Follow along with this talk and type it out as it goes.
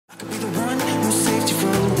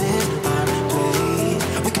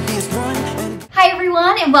Hi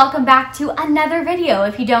everyone, and welcome back to another video.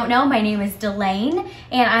 If you don't know, my name is Delaine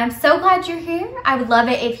and I'm so glad you're here. I would love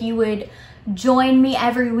it if you would join me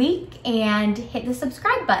every week and hit the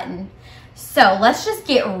subscribe button. So let's just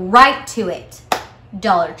get right to it.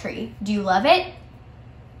 Dollar Tree, do you love it?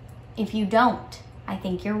 If you don't, I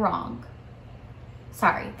think you're wrong.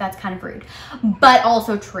 Sorry, that's kind of rude, but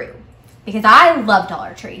also true because I love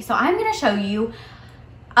Dollar Tree. So I'm gonna show you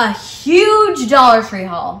a huge Dollar Tree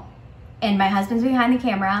haul. And my husband's behind the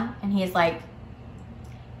camera and he's like,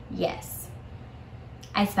 yes,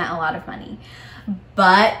 I spent a lot of money,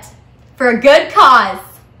 but for a good cause,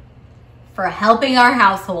 for helping our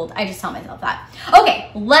household. I just tell myself that.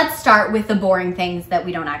 Okay, let's start with the boring things that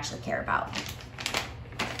we don't actually care about.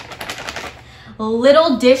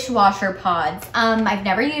 Little dishwasher pods. I've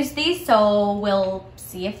never used these, so we'll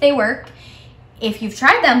see if they work. If you've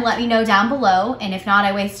tried them, let me know down below. And if not,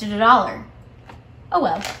 I wasted $1. Oh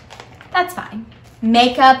well. That's fine.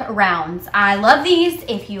 Makeup rounds. I love these.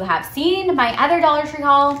 If you have seen my other Dollar Tree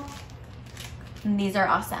haul, these are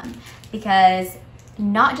awesome because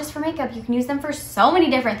not just for makeup, you can use them for so many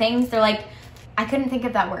different things. They're like, I couldn't think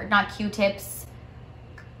of that word, not Q-tips,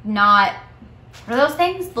 not, what are those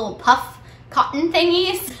things? Little puff cotton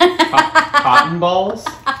thingies? Cotton balls?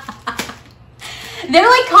 They're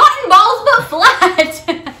like cotton balls, but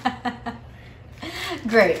flat.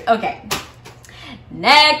 Great, okay.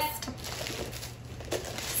 Next.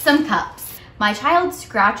 Some cups. My child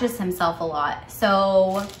scratches himself a lot,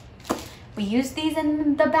 so we use these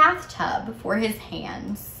in the bathtub for his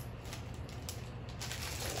hands.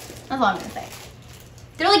 That's all I'm gonna say.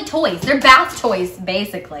 They're like toys. They're bath toys,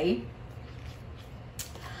 basically.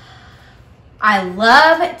 I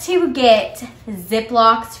love to get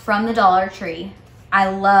Ziplocs from the Dollar Tree. I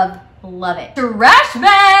love it. Trash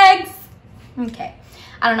bags! Okay.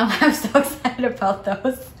 I don't know why I'm so excited about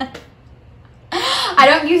those. I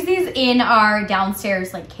don't use these in our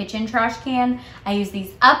downstairs like kitchen trash can. I use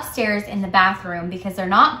these upstairs in the bathroom because they're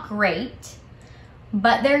not great,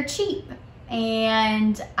 but they're cheap.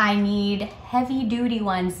 And I need heavy duty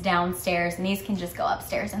ones downstairs and these can just go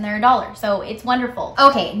upstairs and they're $1. So it's wonderful.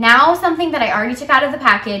 Okay, now something that I already took out of the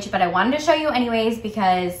package, but I wanted to show you anyways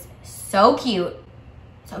because so cute,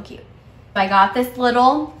 so cute. I got this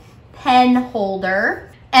little pen holder.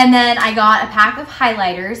 And then I got a pack of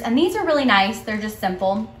highlighters, and these are really nice. They're just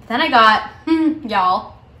simple. Then I got,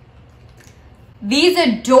 y'all, these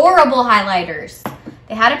adorable highlighters.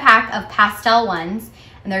 They had a pack of pastel ones,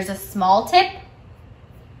 and there's a small tip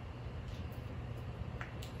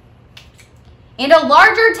and a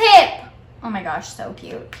larger tip. Oh my gosh, so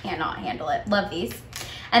cute. Cannot handle it. Love these.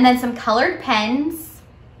 And then some colored pens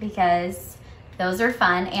because those are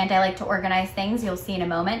fun, and I like to organize things. You'll see in a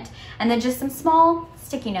moment. And then just some small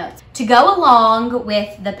sticky notes to go along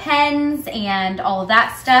with the pens and all of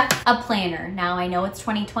that stuff. A planner. Now I know it's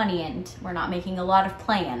 2020 and we're not making a lot of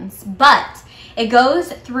plans, but it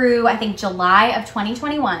goes through I think July of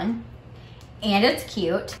 2021 and it's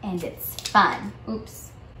cute and it's fun.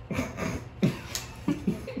 Oops.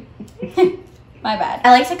 My bad.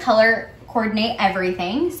 I like to color coordinate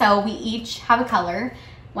everything, so we each have a color.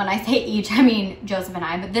 When I say each, I mean Joseph and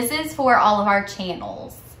I, but this is for all of our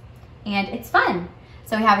channels and it's fun.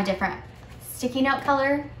 So we have a different sticky note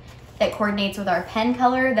color that coordinates with our pen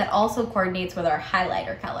color that also coordinates with our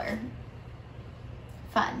highlighter color.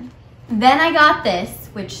 Fun. Then I got this,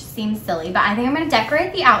 which seems silly, but I think I'm gonna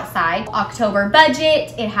decorate the outside. October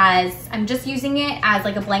budget, it has, I'm just using it as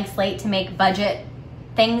like a blank slate to make budget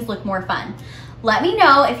things look more fun. Let me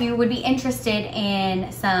know if you would be interested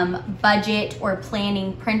in some budget or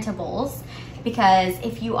planning printables, because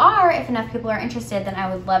if you are, if enough people are interested, then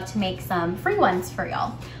I would love to make some free ones for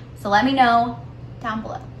y'all. So let me know down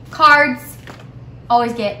below. Cards,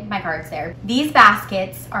 always get my cards there. These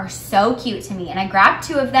baskets are so cute to me, and I grabbed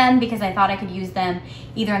 2 of them because I thought I could use them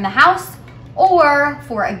either in the house or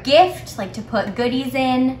for a gift, like to put goodies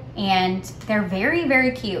in, and they're very,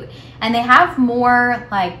 very cute. And they have more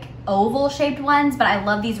like oval shaped ones, but I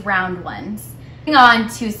love these round ones. Moving on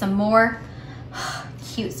to some more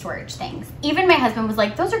cute storage things. Even my husband was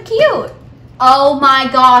like, those are cute. Oh my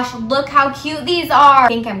gosh, look how cute these are. I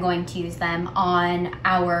think I'm going to use them on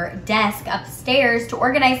our desk upstairs to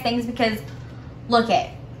organize things because look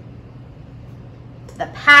at the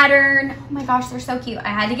pattern. Oh my gosh, they're so cute. I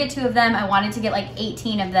had to get 2 of them. I wanted to get like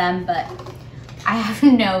 18 of them, but I have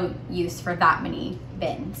no use for that many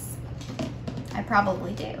bins. I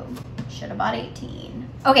probably do. Should have bought 18.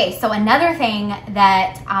 Okay, so another thing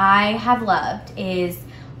that I have loved is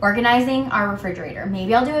organizing our refrigerator.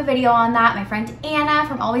 Maybe I'll do a video on that. My friend Anna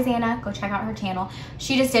from Always Anna, go check out her channel.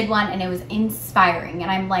 She just did one and it was inspiring.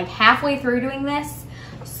 And I'm like halfway through doing this.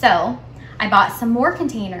 So I bought some more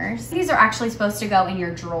containers. These are actually supposed to go in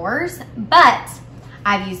your drawers, but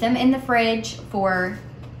I've used them in the fridge for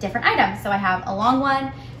different items. So I have a long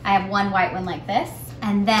one, I have one white one like this,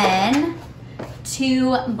 and then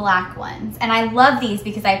 2 black ones. And I love these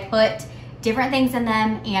because I put different things in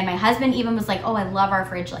them, and my husband even was like, oh, I love our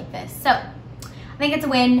fridge like this. So I think it's a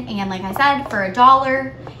win. And like I said, for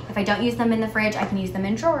 $1, if I don't use them in the fridge, I can use them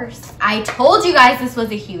in drawers. I told you guys this was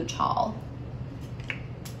a huge haul.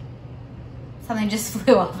 Something just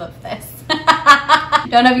flew off of this.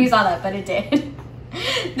 Don't know if you saw that, but it did.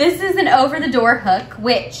 This is an over-the-door hook,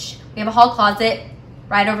 which we have a hall closet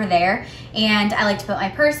right over there, and I like to put my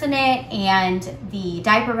purse in it and the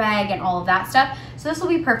diaper bag and all of that stuff. So this will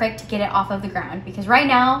be perfect to get it off of the ground, because right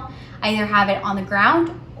now I either have it on the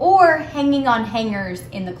ground or hanging on hangers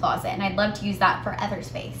in the closet, and I'd love to use that for other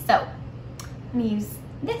space. So I'm gonna use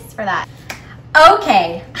this for that.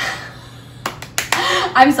 Okay.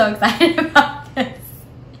 I'm so excited about this.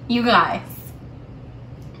 You guys.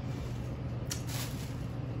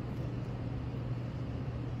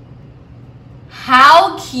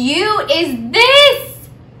 How cute is this?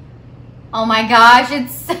 Oh my gosh,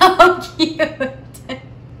 it's so cute.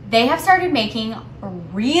 They have started making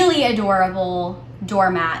really adorable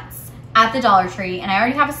doormats at the Dollar Tree, and I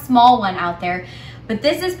already have a small one out there, but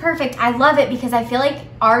this is perfect. I love it because I feel like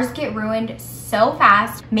ours get ruined so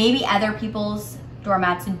fast. Maybe other people's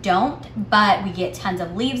doormats don't, but we get tons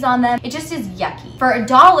of leaves on them. It just is yucky. For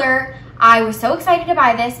 $1, I was so excited to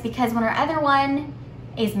buy this because when our other one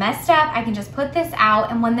is messed up, I can just put this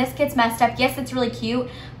out, and when this gets messed up, yes, it's really cute,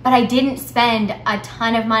 but I didn't spend a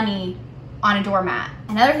ton of money on a doormat.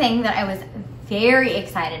 Another thing that I was very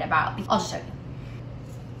excited about, I'll just show you.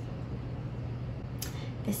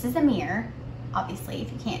 This is a mirror. Obviously,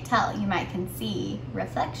 if you can't tell, you might can see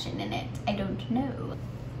reflection in it. I don't know.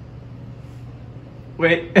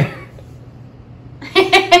 Wait.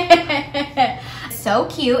 So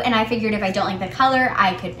cute, and I figured if I don't like the color,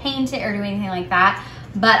 I could paint it or do anything like that.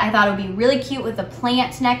 But I thought it would be really cute with a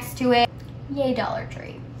plant next to it. Yay, Dollar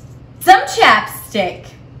Tree. Some chapstick.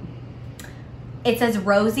 It says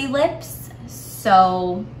Rosy Lips,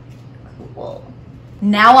 so cool.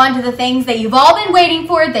 Now on to the things that you've all been waiting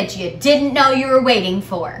for that you didn't know you were waiting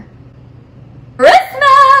for.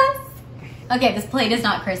 Christmas! Okay, this plate is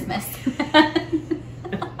not Christmas.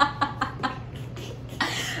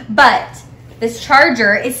 But this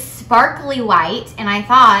charger is sparkly white, and I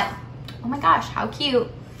thought, oh my gosh, how cute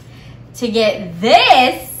to get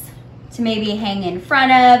this to maybe hang in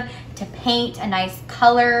front of, to paint a nice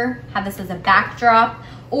color, have this as a backdrop,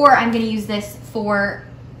 or I'm gonna use this for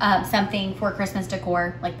something for Christmas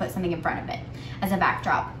decor, like put something in front of it as a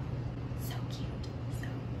backdrop. So cute, so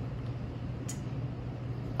cute.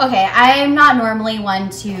 Okay, I'm not normally one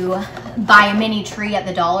to buy a mini tree at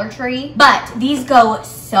the Dollar Tree, but these go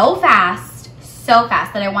so fast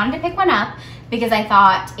that I wanted to pick one up because I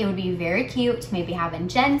thought it would be very cute to maybe have in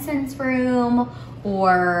Jensen's room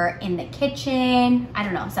or in the kitchen. I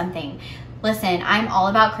don't know, something. Listen, I'm all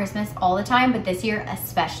about Christmas all the time, but this year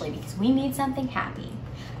especially because we need something happy.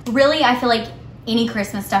 Really, I feel like any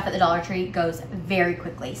Christmas stuff at the Dollar Tree goes very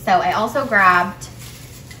quickly. So I also grabbed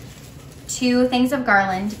 2 things of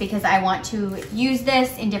garland because I want to use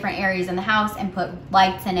this in different areas in the house and put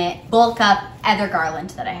lights in it, bulk up other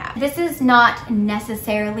garland that I have. This is not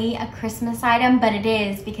necessarily a Christmas item, but it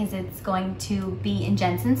is because it's going to be in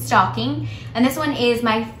Jensen's stocking. And this one is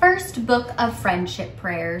my first book of friendship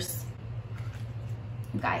prayers.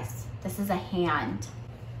 You guys, this is a hand.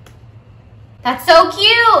 That's so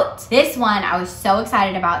cute. This one I was so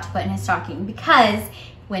excited about to put in his stocking because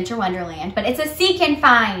Winter Wonderland, but it's a seek and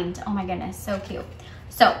find. Oh my goodness, so cute.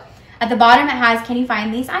 So at the bottom it has, can you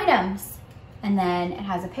find these items? And then it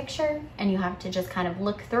has a picture and you have to just kind of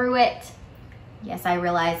look through it. Yes, I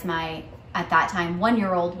realize my, at that time,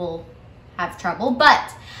 1-year-old will have trouble,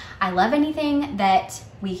 but I love anything that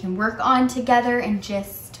we can work on together and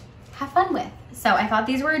just have fun with. So I thought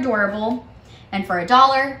these were adorable, and for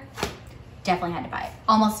 $1, definitely had to buy it.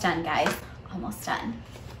 Almost done, guys, almost done.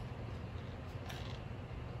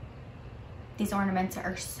 These ornaments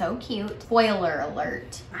are so cute. Spoiler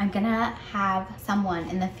alert, I'm gonna have someone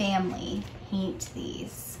in the family paint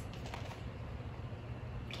these.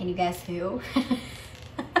 Can you guess who?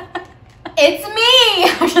 It's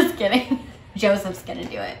me! I'm just kidding. Joseph's gonna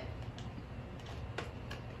do it.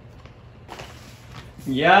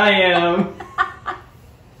 Yeah, I am.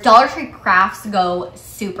 Dollar Tree crafts go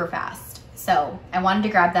super fast. So I wanted to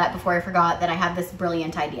grab that before I forgot that I had this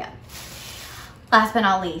brilliant idea. Last but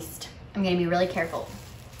not least, I'm gonna be really careful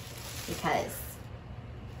because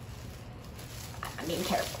I'm being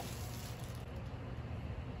careful.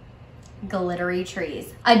 Glittery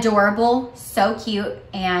trees. Adorable, so cute,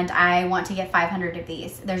 and I want to get 500 of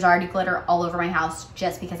these. There's already glitter all over my house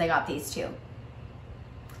just because I got these two.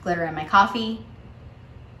 Glitter in my coffee.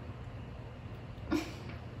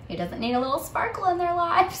 Who doesn't need a little sparkle in their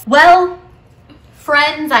lives? Well,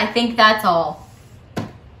 friends, I think that's all.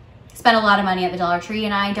 Spent a lot of money at the Dollar Tree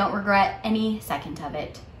and I don't regret any second of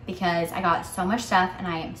it because I got so much stuff and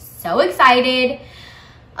I am so excited.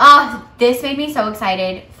 This made me so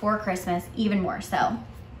excited for Christmas, even more so.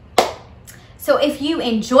 So if you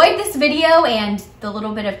enjoyed this video and the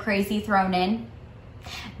little bit of crazy thrown in,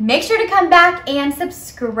 make sure to come back and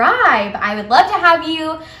subscribe. I would love to have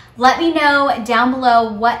you. Let me know down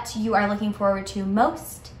below what you are looking forward to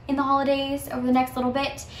most in the holidays over the next little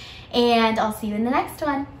bit. And I'll see you in the next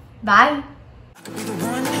one. Bye.